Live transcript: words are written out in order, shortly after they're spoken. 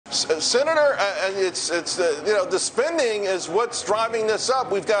Senator, you know, the spending is what's driving this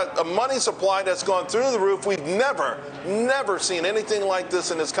up. We've got a money supply that's gone through the roof. We've never seen anything like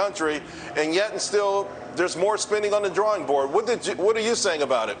this in this country, and yet and still there's more spending on the drawing board. What are you saying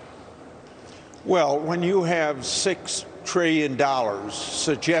about it? Well, when you have $6 trillion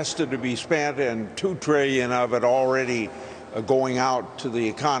suggested to be spent and $2 trillion of it already going out to the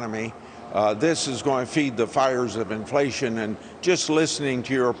economy, this is going to feed the fires of inflation. And just listening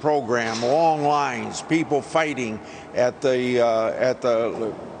to your program, long lines, people fighting at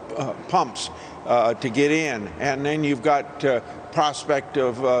the pumps to get in, and then you've got prospect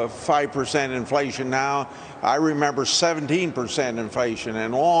of 5% inflation now. I remember 17% inflation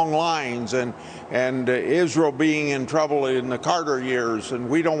and long lines, and Israel being in trouble in the Carter years, and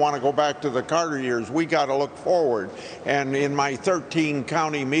we don't want to go back to the Carter years. We got to look forward. And in my 13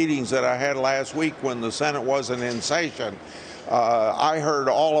 county meetings that I had last week when the Senate wasn't in session, I heard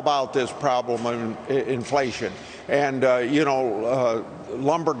all about this problem of inflation. And, you know,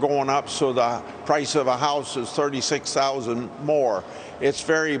 lumber going up, so the price of a house is $36,000 more. It's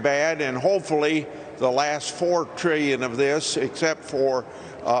very bad, and hopefully the last $4 trillion of this, except for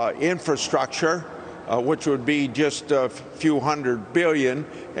infrastructure, which would be just a few $100 billion,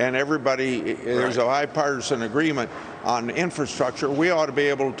 and everybody, there's a bipartisan agreement on infrastructure, we ought to be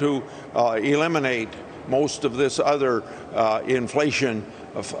able to eliminate most of this other inflation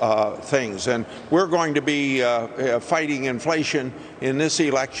of things. And we're going to be fighting inflation in this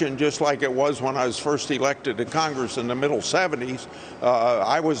election just like it was when I was first elected to Congress in the middle 70s.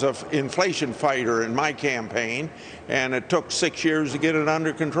 I was an inflation fighter in my campaign, and it took 6 years to get it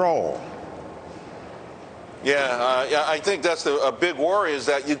under control. Yeah, I think that's a big worry, is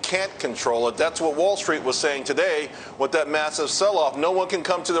that you can't control it. That's what Wall Street was saying today with that massive sell-off. No one can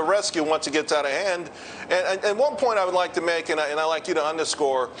come to the rescue once it gets out of hand. And one point I would like to make, and I'd like you to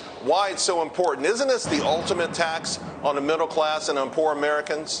underscore why it's so important. Isn't this the ultimate tax on the middle class and on poor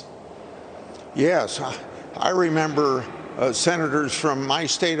Americans? Yes, I remember senators from my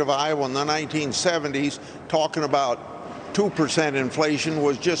state of Iowa in the 1970s talking about 2% inflation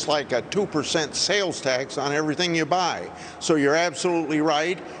was just like a 2% sales tax on everything you buy. So you're absolutely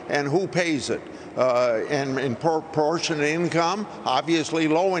right. And who pays it? And in proportion to income, obviously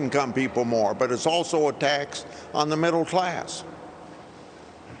low-income people more, but it's also a tax on the middle class.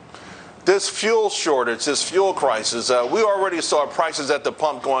 This fuel shortage, this fuel crisis, we already saw prices at the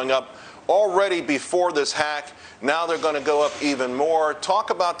pump going up already before this hack. Now they're going to go up even more. Talk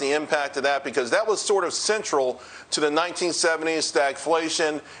about the impact of that, because that was sort of central to the 1970s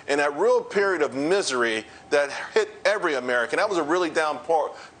stagflation and that real period of misery that hit every American. That was a really down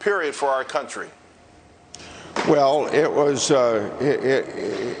period for our country. Well, it was,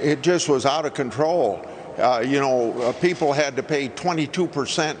 it just was out of control. You know, people had to pay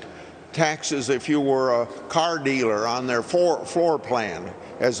 22% taxes if you were a car dealer on their floor plan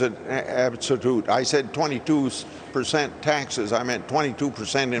as an absolute. I said 22% taxes. I meant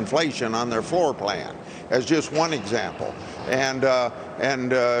 22% inflation on their floor plan, as just one example. And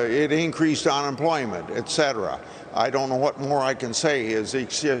it increased unemployment, etc. I don't know what more I can say. Is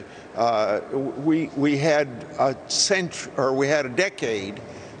we had a century, or we had a decade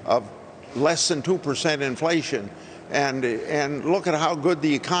of less than 2% inflation, and look at how good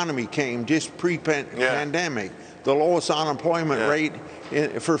the economy came just pre-pandemic. The lowest unemployment rate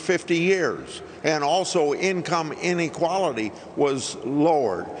for 50 years. And also income inequality was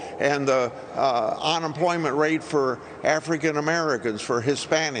lowered. And the unemployment rate for African Americans, for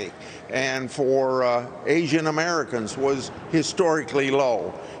Hispanic, and for Asian Americans was historically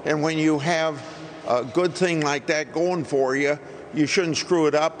low. And when you have a good thing like that going for you, you shouldn't screw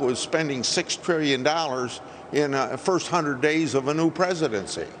it up with spending $6 trillion in the first 100 days of a new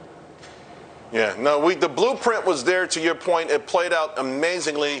presidency. Yeah, no, the blueprint was there, to your point. It played out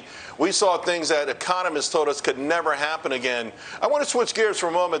amazingly. We saw things that economists told us could never happen again. I want to switch gears for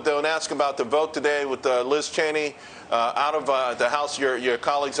a moment, though, and ask about the vote today with Liz Cheney out of the House, your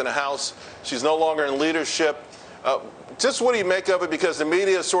colleagues in the House. She's no longer in leadership. Just what do you make of it? Because the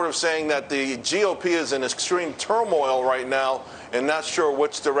media is sort of saying that the GOP is in extreme turmoil right now and not sure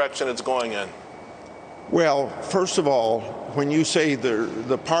which direction it's going in. Well, first of all, when you say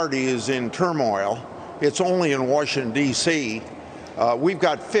the party is in turmoil, it's only in Washington, D.C. We've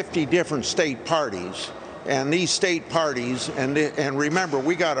got 50 different state parties, and these state parties, and remember,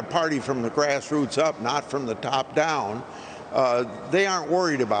 we got a party from the grassroots up, not from the top down. they aren't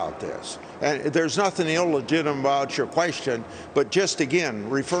worried about this. And there's nothing illegitimate about your question, but just again,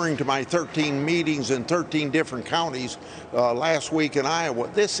 referring to my 13 meetings in 13 different counties last week in Iowa,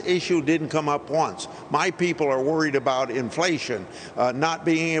 this issue didn't come up once. My people are worried about inflation, not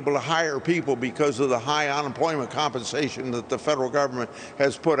being able to hire people because of the high unemployment compensation that the federal government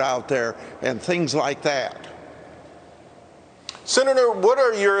has put out there, and things like that. Senator, what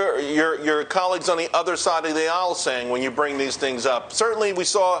are your colleagues on the other side of the aisle saying when you bring these things up? Certainly, we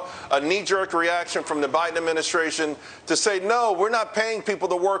saw a knee-jerk reaction from the Biden administration to say, no, we're not paying people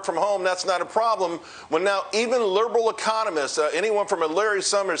to work from home. That's not a problem. When now even liberal economists, anyone from Larry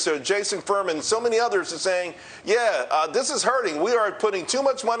Summers to Jason Furman, so many others are saying, yeah, this is hurting. We are putting too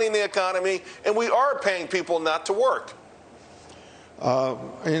much money in the economy, and we are paying people not to work.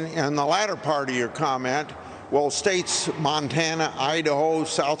 In the latter part of your comment, well, states Montana, Idaho,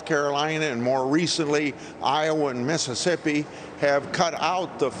 South Carolina, and more recently Iowa and Mississippi have cut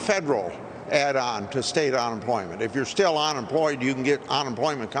out the federal add-on to state unemployment. If you're still unemployed, you can get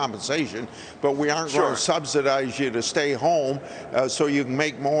unemployment compensation, but we aren't going to subsidize you to stay home so you can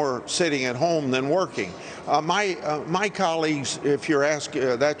make more sitting at home than working. My colleagues, if you're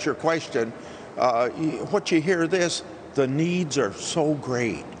asking, that's your question, what you hear this, the needs are so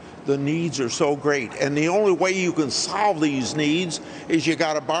great. The needs are so great. And the only way you can solve these needs is you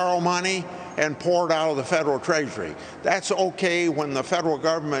got to borrow money and pour it out of the federal treasury. That's okay when the federal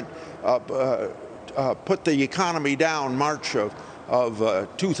government put the economy down March of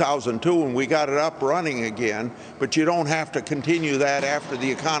 2002 and we got it up running again, but you don't have to continue that after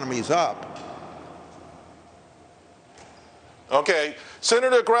the economy's up. Okay.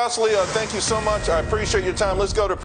 Senator Grassley, thank you so much. I appreciate your time. Let's go to